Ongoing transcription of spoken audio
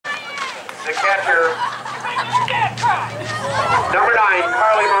The catcher, number 9,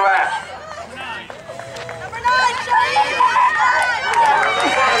 Carly Morat. Number 9, Shane!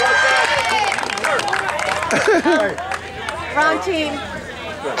 Wrong team.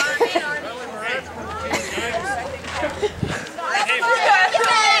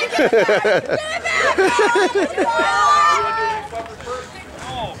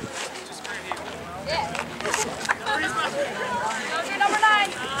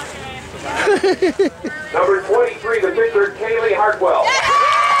 Number 23, the pitcher, Kaylee Hartwell.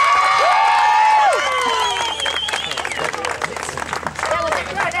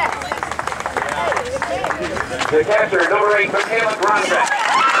 The catcher, number 8, Michaela Grondek.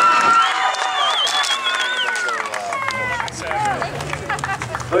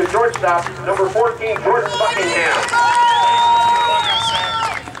 The shortstop, number 14, Jordan Buckingham.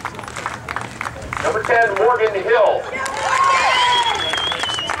 Number 10, Morgan Hill.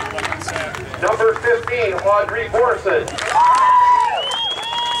 Number 15, Audrey Borson.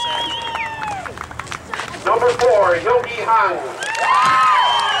 Number 4, Yogi Hang.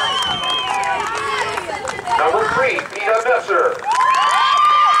 Number 3, Peta Messer.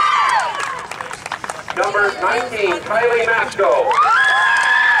 Number 19, Kylie Masco.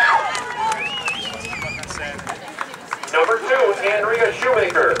 Number 2, Andrea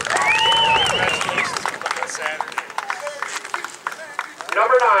Shoemaker.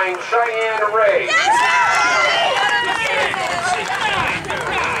 Number 9, Cheyenne Ray.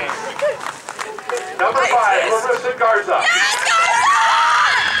 Number 5, Larissa Garza.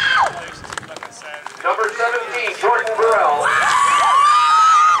 Number 17, Jordan Burrell.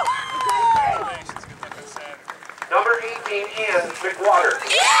 Number 18, Ann McWater.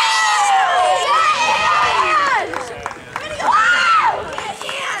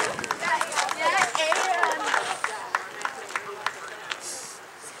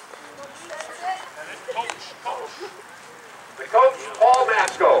 The coach, Paul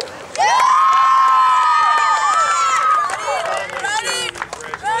Masco.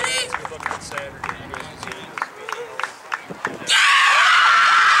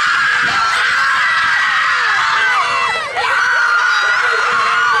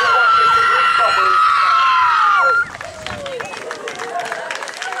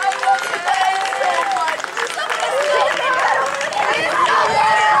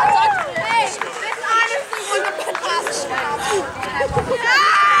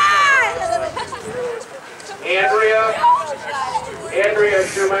 Andrea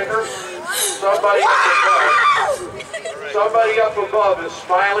Shoemaker, somebody up above is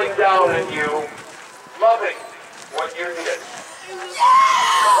smiling down at you, loving what you did.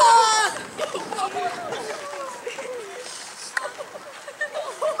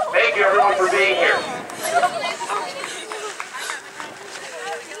 Thank you everyone for being here.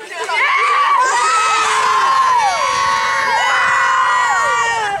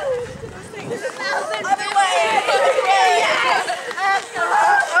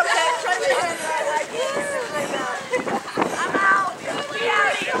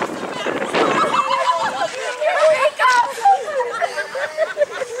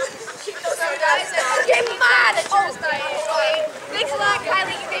 Thanks a lot,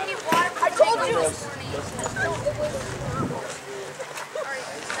 Kylie. You gave me water. I told you. Alright,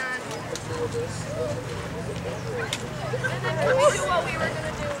 it's done. And then can we do what we were going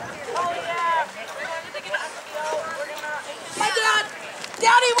to do? Oh, yeah. We're going to get an SPO. We're going to... My dad!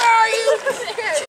 Daddy, where are you?